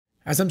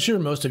As I'm sure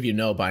most of you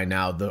know by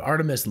now, the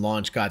Artemis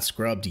launch got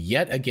scrubbed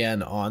yet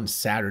again on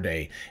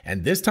Saturday,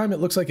 and this time it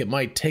looks like it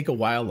might take a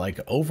while,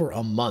 like over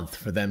a month,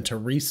 for them to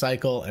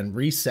recycle and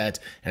reset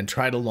and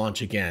try to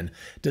launch again.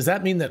 Does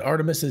that mean that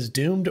Artemis is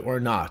doomed or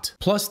not?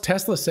 Plus,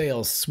 Tesla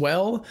sales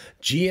swell,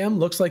 GM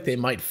looks like they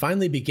might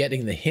finally be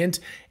getting the hint,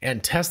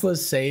 and Teslas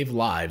save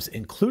lives,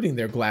 including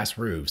their glass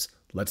roofs.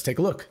 Let's take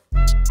a look.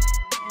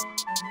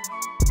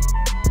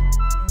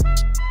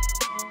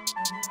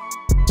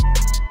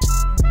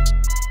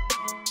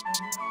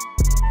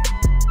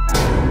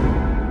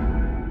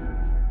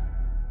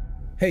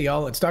 Hey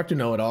y'all, it's Dr.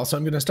 Know-It-All. So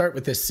I'm going to start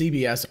with this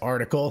CBS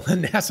article.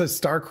 NASA's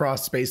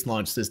Star-Crossed Space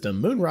Launch System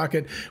moon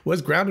rocket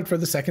was grounded for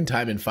the second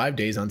time in 5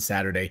 days on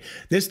Saturday,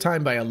 this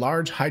time by a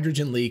large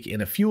hydrogen leak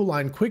in a fuel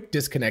line quick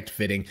disconnect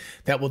fitting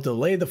that will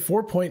delay the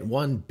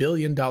 $4.1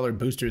 billion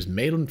booster's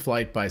maiden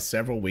flight by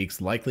several weeks,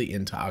 likely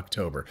into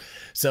October.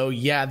 So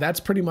yeah, that's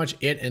pretty much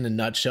it in a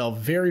nutshell.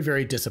 Very,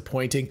 very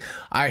disappointing.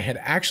 I had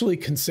actually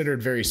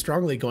considered very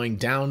strongly going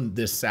down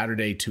this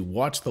Saturday to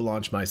watch the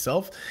launch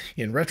myself.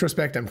 In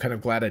retrospect, I'm kind of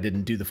glad I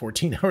didn't do the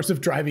 14 hours of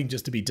driving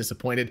just to be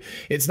disappointed.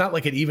 It's not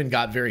like it even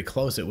got very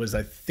close. It was,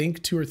 I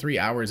think, 2 or 3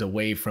 hours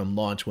away from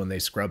launch when they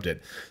scrubbed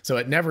it. So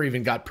it never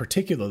even got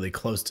particularly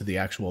close to the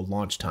actual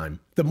launch time.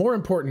 The more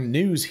important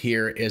news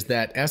here is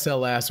that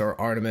SLS or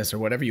Artemis or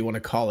whatever you want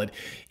to call it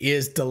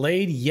is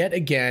delayed yet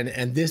again,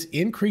 and this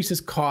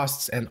increases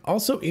costs and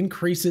also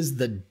increases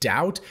the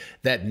doubt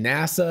that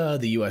NASA,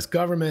 the US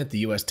government, the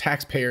US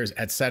taxpayers,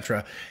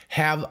 etc.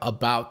 have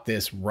about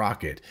this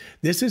rocket.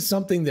 This is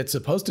something that's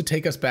supposed to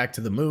take us back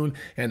to the moon,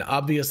 and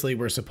obviously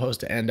we're supposed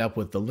to end up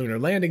with the lunar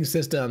landing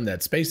system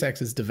that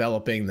SpaceX is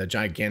developing, the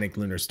gigantic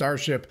lunar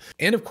starship.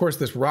 And of course,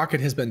 this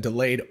rocket has been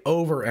delayed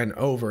over and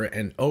over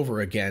and over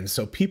again,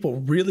 so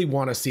people really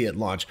want to see it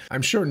launch.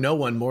 I'm sure no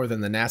one more than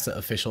the NASA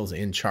officials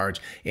in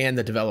charge and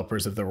the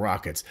developers of the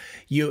rockets.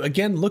 You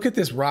again look at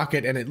this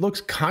rocket and it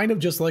looks kind of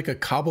just like a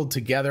cobbled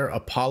together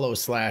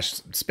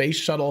Apollo/space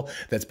shuttle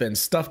that's been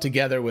stuffed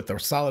together with the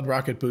solid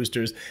rocket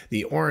boosters,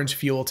 the orange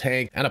fuel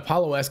tank, and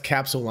Apollo S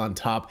capsule on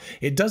top.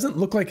 It doesn't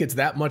look like it's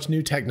that much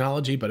new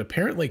technology, but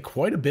apparently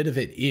quite a bit of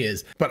it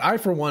is. But I,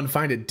 for one,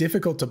 find it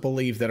difficult to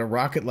believe that a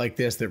rocket like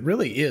this that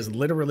really is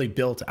literally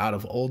built out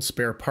of old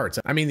spare parts.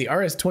 I mean, the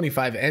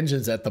RS-25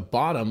 engines at the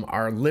bottom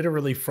are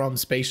literally from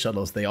space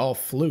shuttles. They all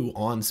flew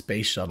on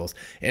space shuttles.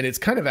 And it's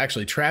kind of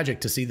actually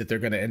tragic to see that they're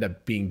going to end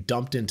up being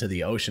dumped into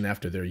the ocean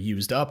after they're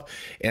used up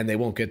and they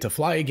won't get to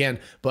fly again.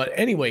 But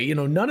anyway, you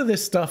know, none of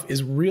this stuff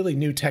is really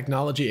new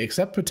technology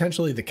except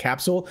potentially the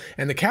capsule.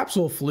 And the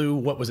capsule flew,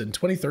 what was it, in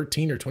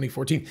 2013 or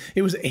 2014?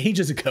 It was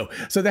ages ago.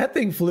 So that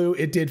thing flew,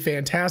 it did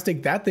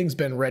fantastic. That thing's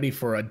been ready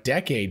for a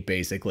decade,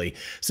 basically.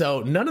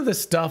 So none of the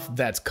stuff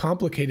that's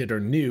complicated or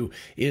new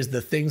is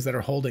the things that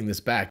are holding this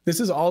back.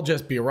 This is all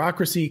just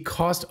bureaucracy,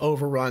 cost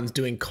overruns,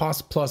 doing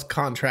cost plus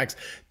contracts,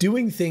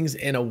 doing things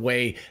in a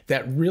way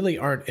that really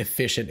aren't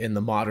efficient in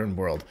the modern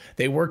world.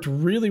 They worked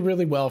really,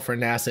 really well for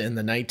NASA in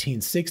the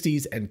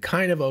 1960s and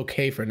kind of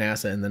okay for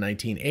NASA in the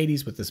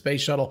 1980s with the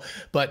space shuttle.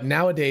 But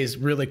nowadays,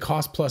 really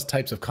cost plus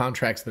types of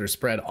contracts that are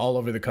spread all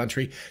over the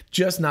country,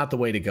 just not the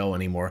way to go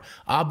anymore.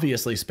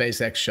 Obviously,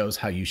 SpaceX shows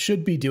how you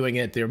should be doing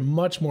it. They're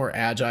much more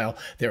agile.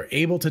 They're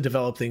able to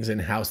develop things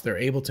in-house. They're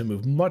able to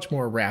move much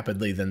more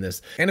rapidly than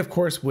this. And of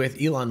course,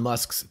 with Elon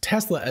Musk's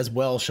Tesla as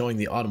well, showing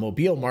the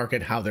automobile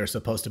market how they're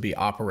supposed to be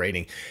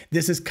operating.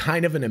 This is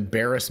kind of an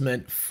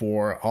embarrassment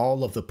for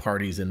all of the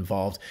parties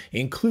involved,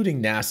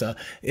 including NASA.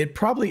 It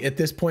probably, at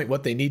this point,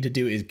 what they need to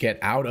do is get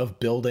out of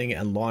building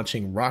and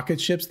launching rocket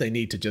ships. They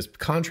need to just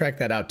contract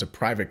that out to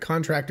private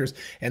contractors,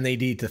 and they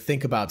need to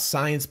think about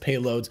science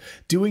payloads,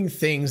 doing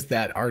things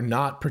that are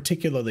not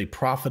particularly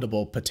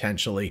profitable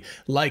potentially,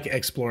 like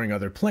exploring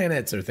other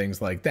planets or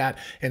things like that.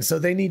 And so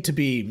they need to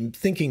be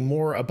thinking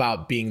more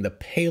about being the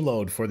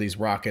payload for these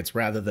rockets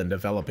rather than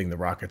developing the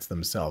rockets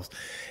themselves.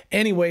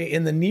 Anyway,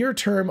 in the near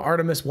term,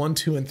 Artemis 1,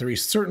 2, and 3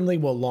 certainly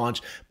will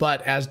launch,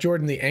 but as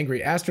Jordan the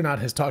Angry Astronaut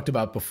has talked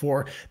about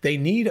before, they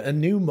need a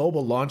new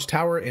mobile launch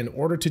tower in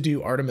order to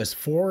do Artemis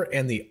 4,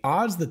 and the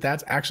odds that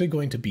that's actually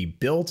going to be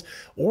built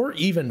or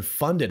even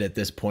funded at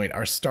this point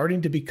are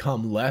starting to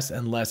become less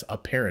and less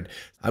apparent.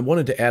 I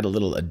wanted to add a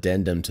little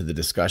addendum to the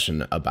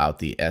discussion about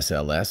the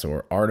SLS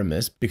or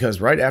Artemis,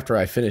 because right after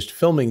I finished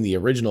filming the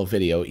original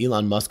video,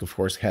 Elon Musk, of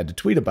course, had to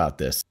tweet about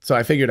this. So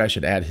I figured I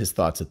should add his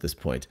thoughts at this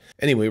point.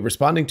 Anyway,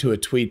 responding to a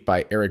tweet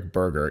by Eric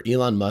Berger,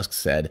 Elon Musk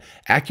said,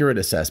 "Accurate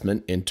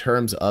assessment in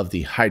terms of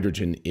the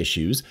hydrogen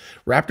issues.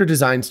 Raptor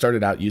design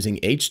started out using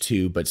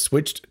H2, but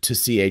switched to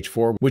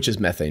CH4, which is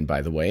methane,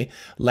 by the way.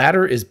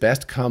 Latter is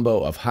best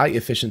combo of high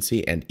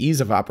efficiency and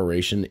ease of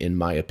operation, in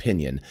my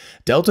opinion.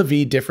 Delta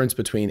V difference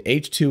between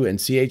H2 and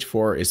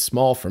CH4 is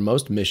small for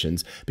most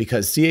missions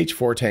because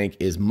CH4 tank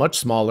is much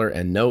smaller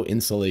and no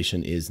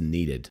insulation is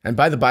needed." And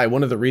by the by,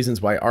 one of the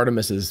reasons why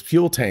Artemis's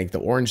fuel tank the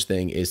orange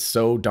thing, is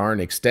so darn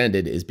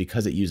extended is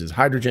because it uses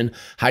hydrogen.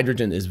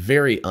 Hydrogen is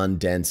very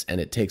undense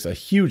and it takes a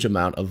huge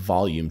amount of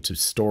volume to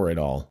store it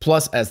all.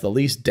 Plus, as the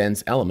least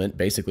dense element,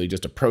 basically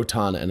just a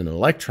proton and an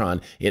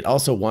electron, it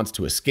also wants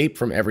to escape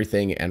from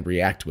everything and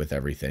react with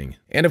everything.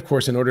 And of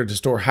course, in order to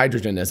store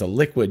hydrogen as a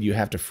liquid, you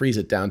have to freeze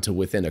it down to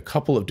within a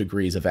couple of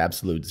degrees of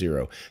absolute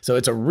zero. So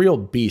it's a real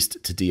beast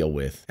to deal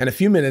with. And a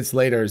few minutes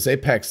later,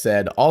 Zapex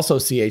said also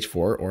CH4,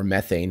 or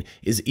methane,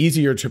 is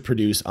easier to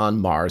produce on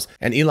Mars.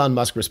 And Elon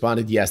Musk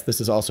responded, yes, this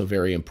is also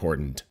very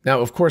important.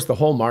 Now, of course, the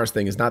whole Mars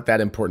thing is not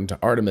that important to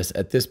Artemis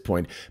at this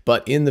point,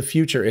 but in the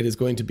future, it is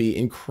going to be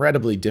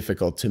incredibly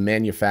difficult to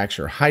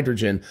manufacture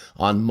hydrogen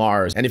on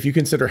Mars. And if you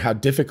consider how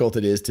difficult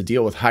it is to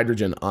deal with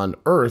hydrogen on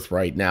Earth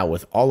right now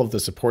with all of the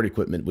support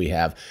equipment we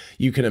have,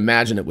 you can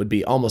imagine it would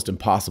be almost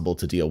impossible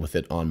to deal with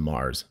it on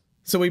Mars.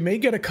 So we may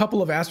get a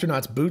couple of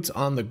astronauts' boots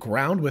on the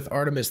ground with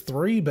Artemis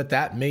 3, but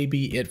that may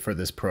be it for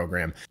this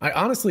program. I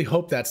honestly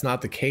hope that's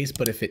not the case,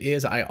 but if it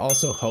is, I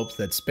also hope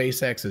that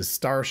SpaceX's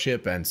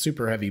Starship and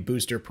Super Heavy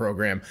booster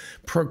program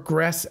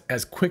progress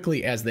as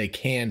quickly as they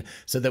can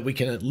so that we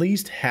can at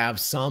least have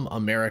some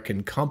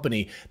American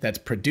company that's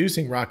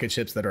producing rocket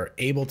ships that are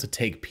able to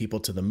take people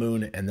to the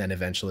moon and then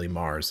eventually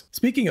Mars.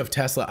 Speaking of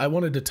Tesla, I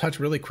wanted to touch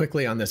really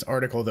quickly on this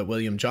article that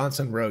William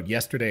Johnson wrote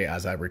yesterday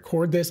as I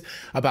record this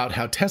about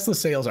how Tesla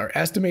sales are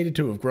estimated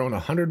to have grown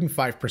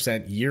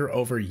 105% year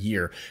over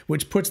year,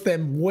 which puts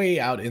them way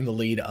out in the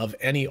lead of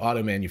any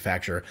auto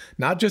manufacturer,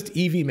 not just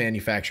EV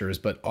manufacturers,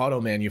 but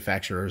auto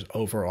manufacturers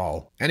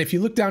overall. And if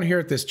you look down here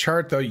at this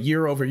chart, the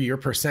year over year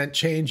percent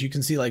change, you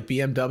can see like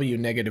BMW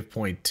negative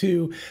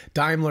 0.2,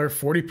 Daimler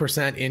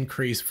 40%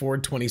 increase,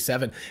 Ford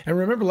 27. And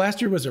remember,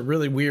 last year was a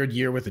really weird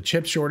year with the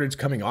chip shortage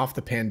coming off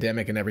the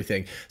pandemic and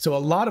everything. So a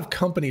lot of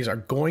companies are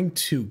going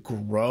to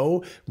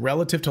grow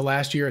relative to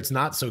last year. It's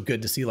not so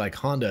good to see like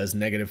Honda is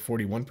negative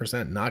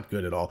 41%, not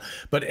good at all.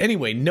 But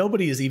anyway,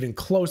 nobody is even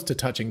close to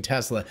touching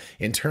Tesla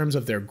in terms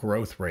of their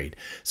growth rate.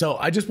 So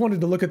I just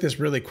wanted to look at this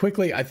really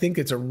quickly. I think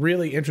it's a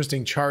really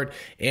interesting chart,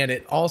 and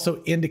it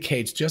also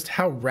indicates just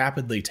how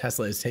rapidly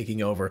Tesla is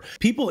taking over.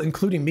 People,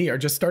 including me, are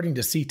just starting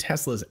to see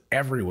Teslas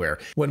everywhere.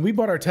 When we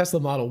bought our Tesla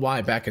Model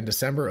Y back in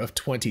December of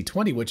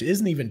 2020, which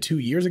isn't even 2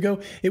 years ago,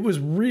 it was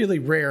really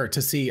rare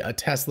to see a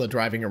Tesla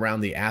driving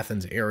around the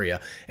Athens area.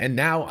 And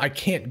now I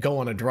can't go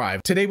on a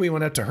drive. Today we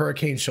went up to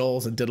Hurricane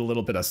Shoals and did a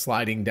little bit of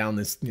sliding down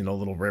this,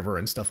 little river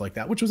and stuff like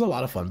that, which was a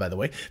lot of fun, by the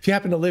way. If you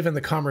happen to live in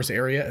the Commerce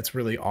area, it's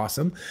really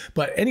awesome.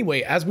 But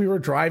anyway, as we were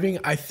driving,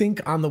 I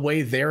think on the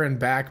way there and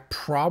back,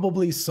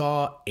 probably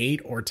saw 8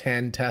 or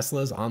 10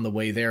 Teslas on the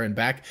way there and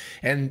back.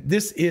 And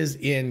this is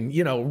in,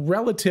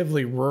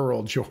 relatively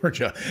rural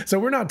Georgia. So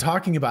we're not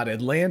talking about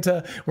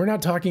Atlanta. We're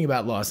not talking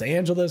about Los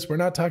Angeles. We're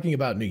not talking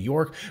about New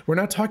York. We're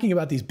not talking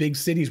about these big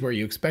cities where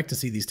you expect to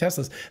see these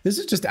Teslas. This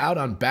is just out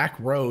on back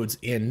roads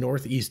in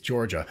Northeast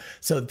Georgia.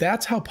 So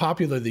that's how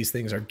popular these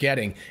things are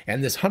getting,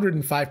 and this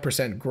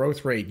 105%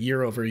 growth rate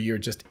year over year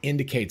just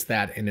indicates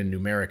that in a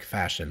numeric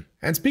fashion.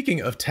 And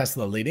speaking of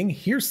Tesla leading,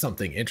 here's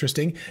something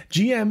interesting.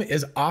 GM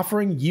is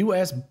offering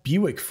US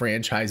Buick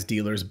franchise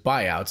dealers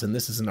buyouts, and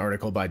this is an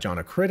article by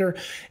Jonna Critter,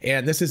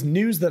 and this is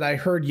news that I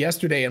heard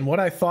yesterday, and what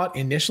I thought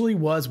initially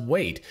was,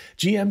 wait,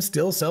 GM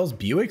still sells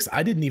Buicks?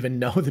 I didn't even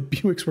know that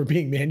Buicks were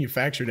being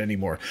manufactured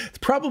anymore. It's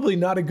probably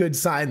not a good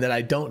sign that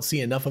I don't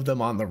see enough of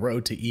them on the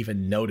road to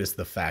even notice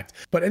the fact.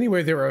 But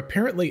anyway, there are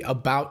apparently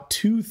about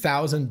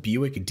 2,000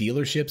 Buick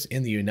dealerships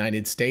in the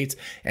United States,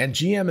 and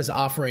GM is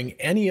offering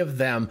any of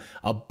them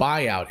a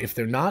buyout if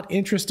they're not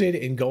interested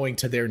in going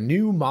to their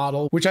new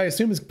model, which I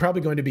assume is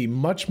probably going to be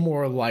much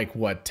more like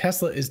what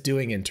Tesla is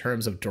doing in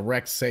terms of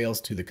direct sales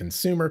to the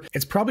consumer.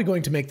 It's probably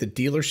going to make the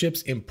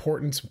dealership's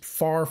importance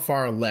far,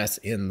 far less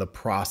in the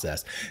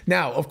process.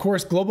 Now, of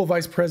course, Global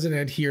Vice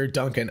President here,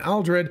 Duncan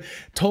Aldred,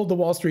 told the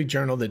Wall Street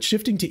Journal that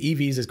shifting to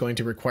EVs is going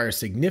to require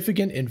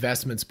significant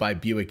investments by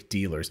Buick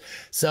dealers.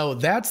 So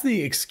that's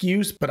the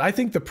excuse, but I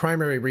think the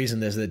primary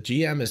reason is that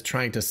GM is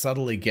trying to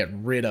subtly get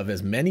rid of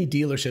as many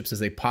dealerships as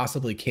they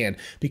possibly can,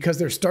 because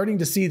they're starting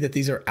to see that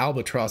these are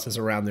albatrosses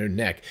around their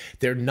neck.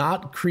 They're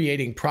not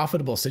creating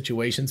profitable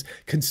situations.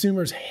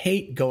 Consumers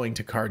hate going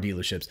to car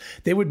dealerships.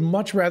 They would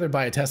much rather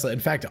buy a Tesla. In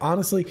fact,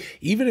 honestly,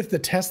 even if the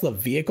Tesla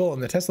vehicle,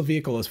 and the Tesla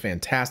vehicle is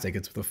fantastic,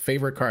 it's the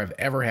favorite car I've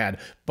ever had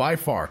by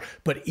far,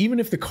 but even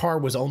if the car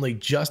was only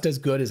just as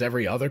good as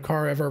every other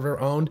car I've ever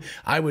owned,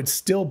 I would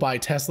still buy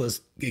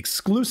Teslas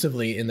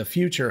exclusively in the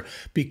future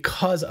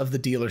because of the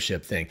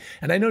dealership thing.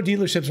 And I know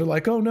dealerships are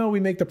like, oh no, we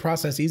make the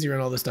process easier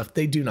and all this stuff.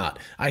 They do not.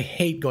 I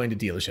hate going to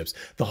dealerships.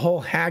 The whole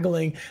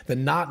haggling, the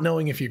not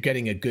knowing if you're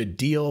getting a good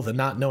deal, the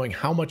not knowing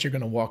how much you're going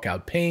to walk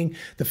out paying,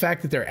 the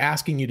fact that they're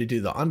asking you to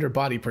do the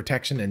underbody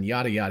protection and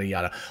yada, yada,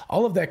 yada.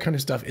 All of that kind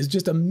of stuff is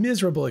just a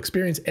miserable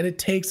experience, and it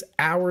takes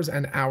hours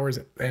and hours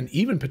and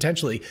even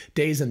potentially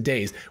days and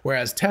days.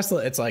 Whereas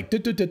Tesla, it's like,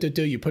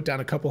 you put down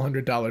a couple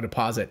 $100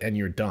 deposit and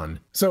you're done.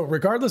 So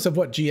regardless of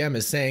what what GM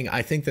is saying,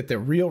 I think that the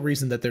real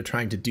reason that they're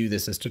trying to do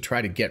this is to try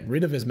to get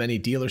rid of as many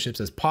dealerships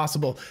as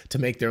possible to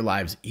make their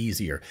lives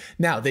easier.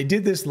 Now, they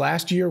did this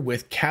last year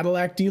with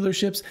Cadillac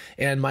dealerships,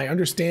 and my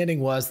understanding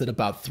was that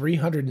about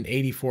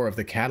 384 of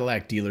the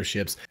Cadillac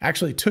dealerships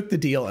actually took the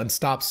deal and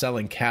stopped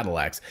selling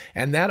Cadillacs.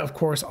 And that, of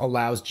course,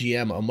 allows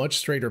GM a much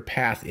straighter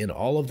path in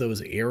all of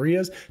those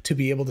areas to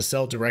be able to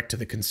sell direct to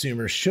the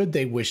consumer should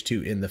they wish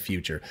to in the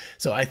future.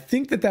 So I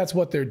think that that's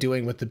what they're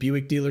doing with the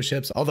Buick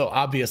dealerships, although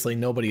obviously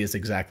nobody is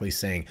exactly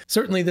saying.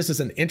 Certainly this is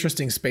an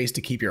interesting space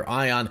to keep your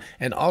eye on.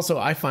 And also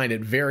I find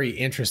it very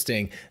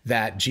interesting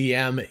that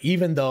GM,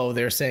 even though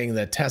they're saying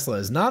that Tesla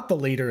is not the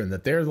leader and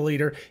that they're the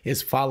leader,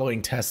 is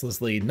following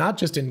Tesla's lead, not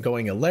just in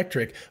going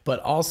electric, but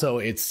also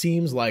it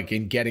seems like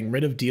in getting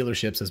rid of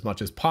dealerships as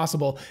much as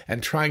possible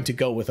and trying to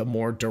go with a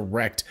more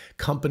direct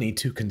company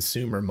to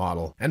consumer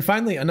model. And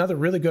finally, another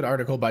really good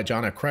article by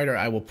Jonna Kreider.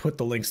 I will put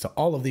the links to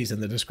all of these in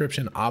the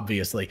description,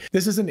 obviously.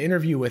 This is an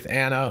interview with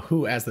Anna,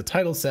 who, as the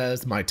title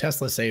says, "My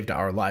Tesla saved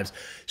our lives."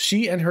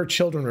 She and her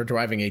children were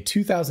driving a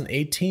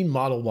 2018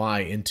 Model Y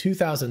in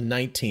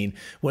 2019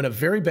 when a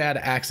very bad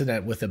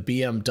accident with a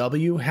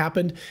BMW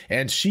happened,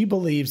 and she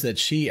believes that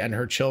she and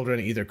her children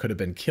either could have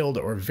been killed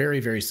or very,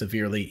 very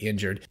severely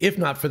injured, if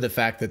not for the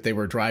fact that they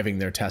were driving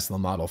their Tesla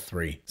Model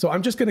 3. So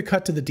I'm just going to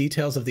cut to the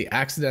details of the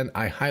accident.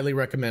 I highly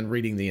recommend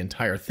reading the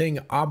entire thing,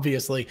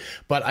 obviously,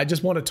 but I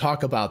just want to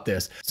talk about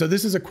this. So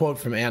this is a quote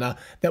from Anna.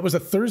 "That was a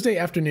Thursday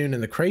afternoon,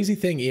 and the crazy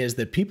thing is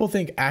that people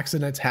think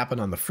accidents happen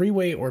on the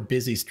freeway or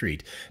busy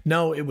street.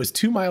 No, it was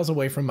 2 miles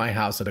away from my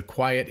house at a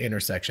quiet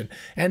intersection.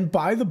 And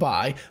by the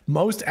by,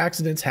 most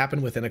accidents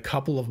happen within a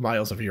couple of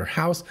miles of your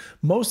house,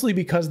 mostly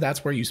because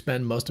that's where you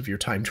spend most of your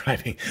time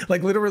driving."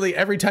 Like literally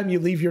every time you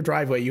leave your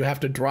driveway, you have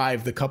to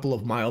drive the couple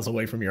of miles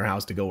away from your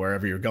house to go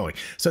wherever you're going.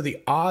 So the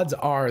odds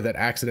are that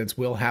accidents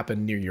will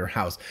happen near your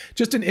house.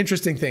 Just an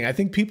interesting thing. I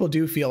think people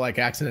do feel like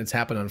accidents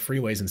happen on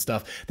freeways and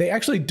stuff. They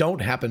actually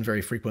don't happen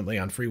very frequently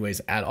on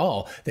freeways at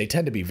all. They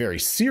tend to be very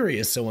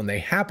serious, so when they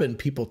happen,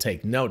 people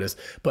take notice,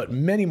 but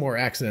many more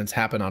accidents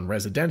happen on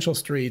residential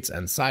streets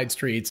and side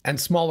streets and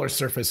smaller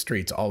surface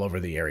streets all over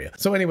the area.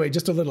 So anyway,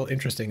 just a little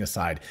interesting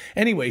aside.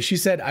 Anyway, she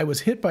said, "I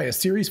was hit by a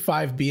Series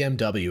 5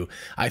 BMW.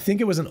 I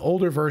think it was an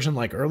older version,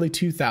 like early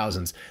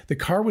 2000s. The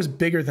car was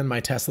bigger than my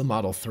Tesla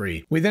Model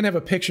 3. We then have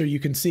a picture. You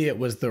can see it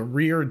was the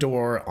rear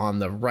door on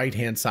the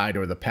right-hand side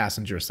or the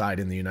passenger side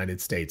in the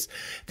United States.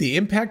 The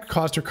impact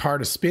caused her car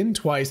to spin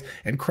twice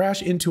and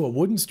crash into a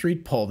wooden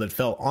street pole that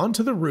fell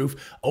onto the roof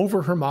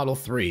over her Model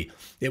 3.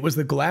 It was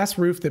the glass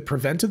roof that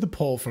prevented the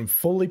pole from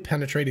fully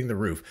penetrating the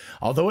roof.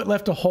 Although it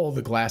left a hole,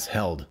 the glass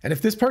held." And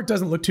if this part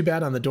doesn't look too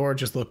bad on the door,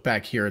 just look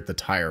back here at the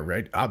tire,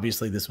 right?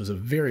 Obviously, this was a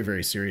very,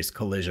 very serious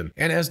collision.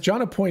 And as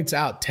Jonna points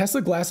out,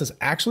 Tesla glass is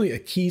actually a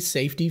key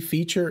safety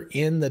feature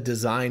in the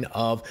design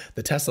of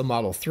the Tesla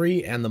Model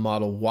 3 and the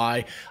Model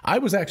Y. I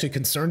was actually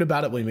concerned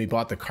about it when we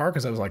bought the car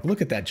because I was like,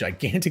 look at that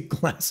gigantic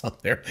glass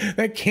up there.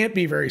 That can't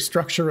be very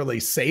structurally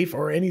safe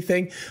or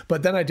anything.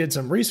 But then I did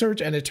some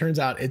research and it turns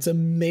out it's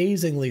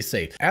amazingly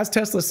safe. As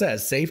Tesla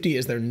says, safety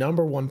is their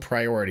 #1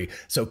 priority.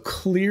 So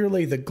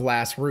clearly the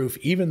glass roof,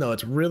 even though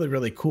it's really,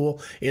 really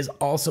cool, is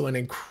also an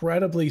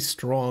incredibly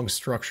strong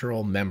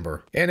structural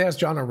member. And as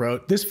Jonna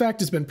wrote, "This fact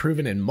has been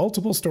proven in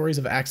multiple stories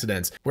of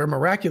accidents where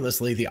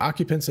miraculously the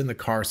occupants in the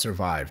car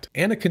survived."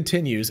 Anna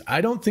continues,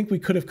 "I don't think we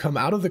could have come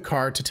out of the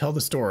car to tell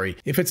the story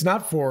if it's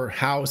not for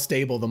how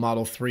stable the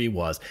Model 3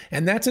 was.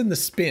 And that's in the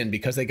spin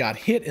because they got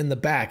hit in the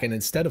back, and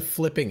instead of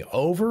flipping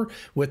over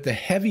with the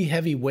heavy,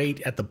 heavy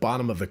weight at the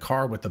bottom of the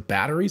car with the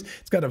batteries,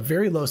 it's got a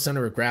very low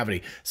center of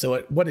gravity.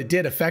 So what it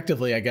did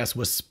effectively, I guess,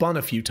 was spun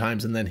a few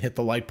times and then hit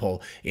the light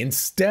pole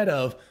instead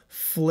of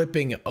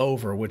flipping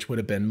over, which would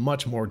have been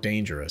much more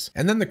dangerous."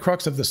 And then the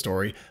crux of the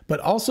story, "But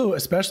also,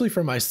 especially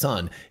for my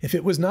son, if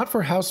it was not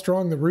for how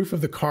strong the roof of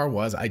the car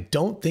was, I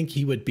don't think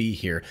he would be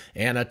here,"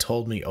 Anna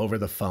told me over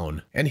the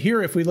phone. And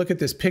here, if we look at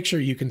this picture,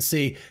 you can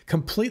see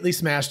completely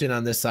smashed in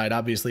on this side,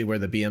 obviously where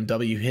the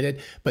BMW hit it,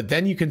 but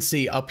then you can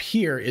see up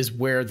here is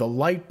where the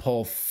light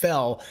pole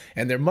fell,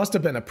 and there must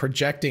have been a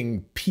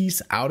projecting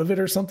piece out of it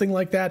or something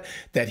like that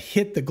that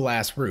hit the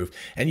glass roof.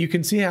 And you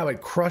can see how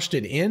it crushed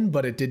it in,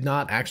 but it did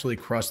not actually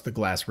crush the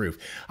glass roof.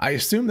 I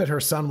assume that her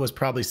son was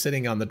probably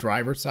sitting on the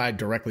driver's side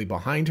directly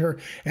behind her,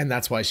 and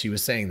that's why she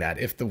was saying that.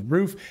 If the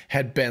roof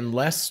had been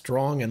less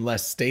strong and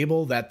less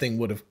stable, that thing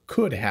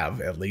could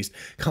have at least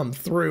come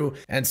through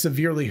and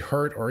severely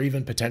hurt or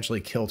even potentially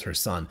killed her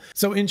son.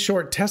 So in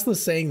short, Tesla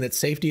saying that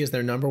safety is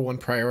their #1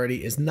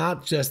 priority is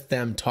not just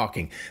them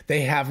talking.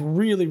 They have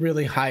really,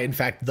 really high, in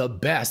fact, the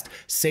best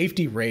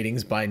safety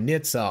ratings by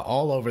NHTSA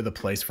all over the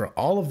place for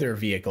all of their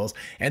vehicles.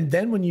 And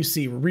then when you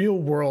see real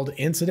world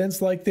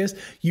incidents like this,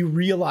 you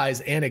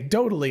realize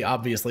anecdotally,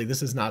 obviously,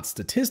 this is not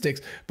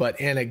statistics, but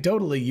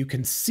anecdotally, you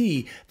can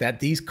see that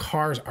these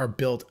cars are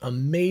built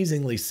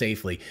amazingly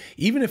safely.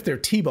 Even if they're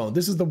T-boned,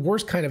 this is the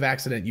worst kind of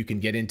accident you can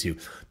get into.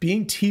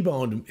 Being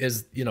T-boned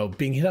is,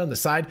 being hit on the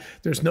side,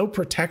 there's no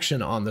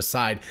protection on the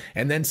side,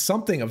 and then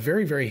something, a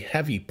very, very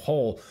heavy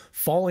pole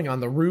falling on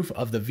the roof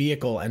of the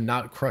vehicle and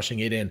not crushing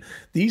it in.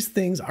 These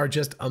things are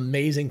just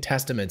amazing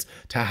testaments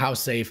to how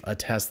safe a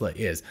Tesla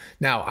is.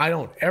 Now, I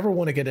don't ever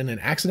want to get in an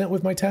accident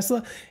with my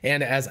Tesla,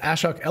 and as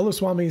Ashok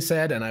Eluswamy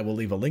said, and I will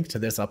leave a link to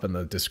this up in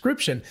the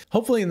description,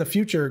 hopefully in the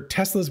future,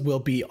 Teslas will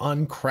be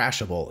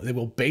uncrashable. They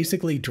will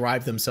basically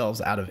drive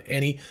themselves out of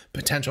any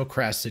potential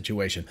crash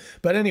situation.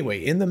 But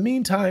anyway, in the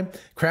meantime,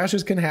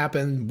 crashes can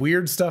happen,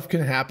 weird stuff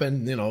can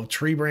happen,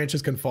 tree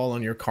branches can fall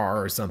on your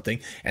car or something,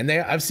 and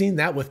I've seen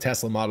that with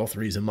Tesla Model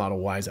 3s and Model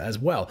Ys as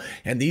well.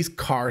 And these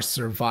cars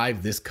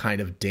survive this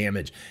kind of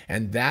damage.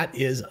 And that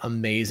is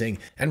amazing.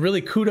 And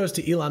really kudos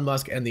to Elon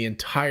Musk and the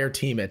entire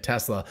team at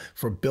Tesla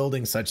for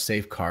building such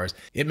safe cars.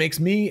 It makes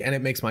me and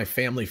it makes my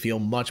family feel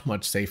much,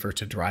 much safer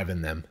to drive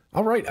in them.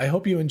 All right, I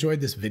hope you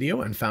enjoyed this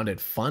video and found it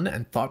fun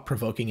and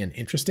thought-provoking and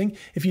interesting.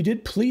 If you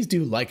did, please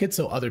do like it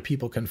so other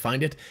people can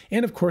find it.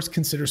 And of course,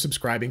 consider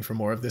subscribing for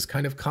more of this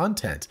kind of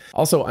content.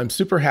 Also, I'm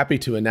super happy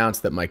to announce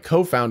that my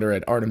co-founder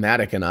at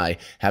Artematic and I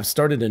have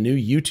started a new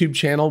YouTube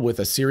channel with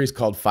a series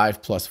called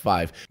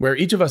 5+5, where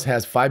each of us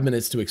has 5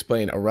 minutes to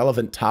explain a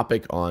relevant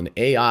topic on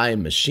AI,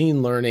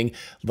 machine learning,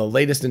 the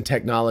latest in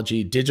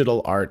technology,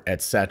 digital art,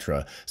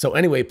 etc. So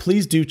anyway,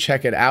 please do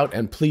check it out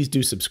and please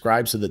do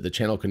subscribe so that the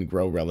channel can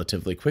grow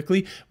relatively quickly.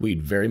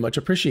 We'd very much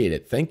appreciate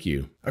it. Thank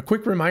you. A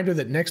quick reminder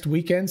that next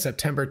weekend,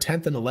 September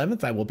 10th and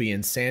 11th, I will be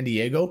in San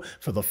Diego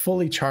for the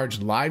Fully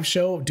Charged live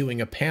show,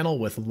 doing a panel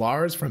with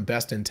Lars from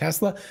Best in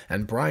Tesla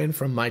and Brian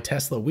from My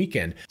Tesla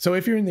Weekend. So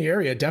if you're in the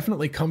area,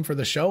 definitely come for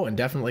the show and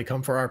definitely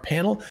come for our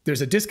panel.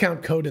 There's a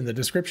discount code in the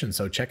description,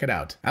 so check it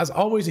out. As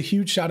always, a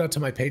huge shout out to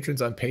my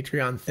patrons on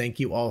Patreon. Thank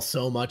you all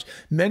so much.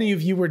 Many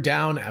of you were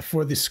down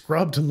for the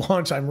scrubbed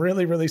launch. I'm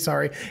really, really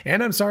sorry.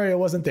 And I'm sorry I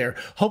wasn't there.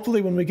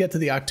 Hopefully when we get to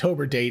the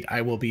October date, I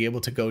will be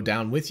able to go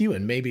down with you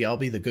and maybe I'll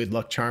be the good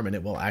luck charm and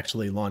it will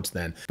actually launch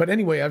then. But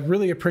anyway, I've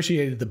really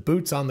appreciated the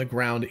boots on the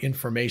ground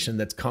information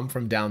that's come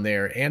from down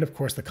there and of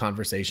course the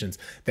conversations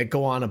that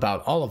go on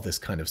about all of this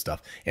kind of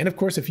stuff. And of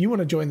course, if you want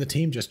to join the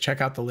team, just check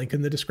out the link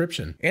in the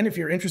description. And if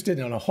you're interested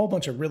in a whole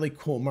bunch of really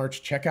cool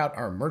merch, check out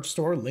our merch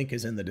store. Link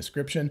is in the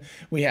description.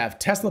 We have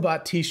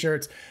TeslaBot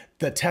t-shirts,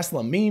 the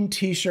Tesla meme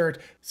t-shirt,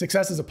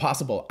 success is a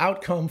possible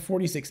outcome,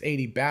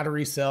 4680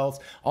 battery cells.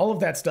 All of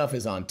that stuff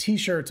is on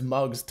t-shirts,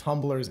 mugs,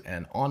 tumblers,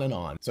 and on and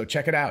on. So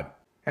check it out.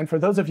 And for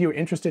those of you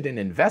interested in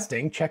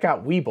investing, check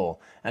out WeBull,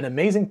 an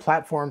amazing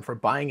platform for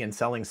buying and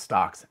selling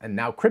stocks, and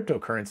now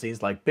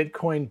cryptocurrencies like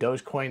Bitcoin,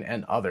 Dogecoin,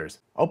 and others.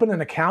 Open an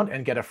account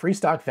and get a free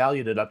stock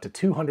valued at up to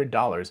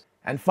 $200,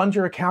 and fund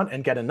your account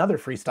and get another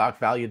free stock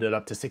valued at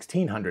up to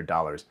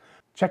 $1,600.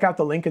 Check out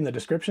the link in the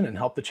description and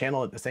help the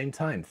channel at the same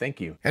time. Thank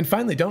you. And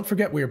finally, don't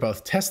forget we are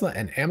both Tesla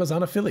and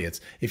Amazon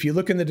affiliates. If you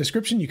look in the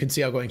description, you can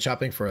see how going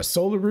shopping for a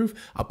solar roof,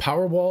 a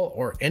Powerwall,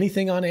 or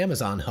anything on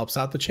Amazon helps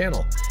out the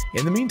channel.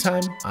 In the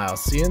meantime, I'll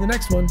see you in the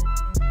next one.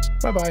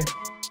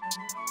 Bye-bye.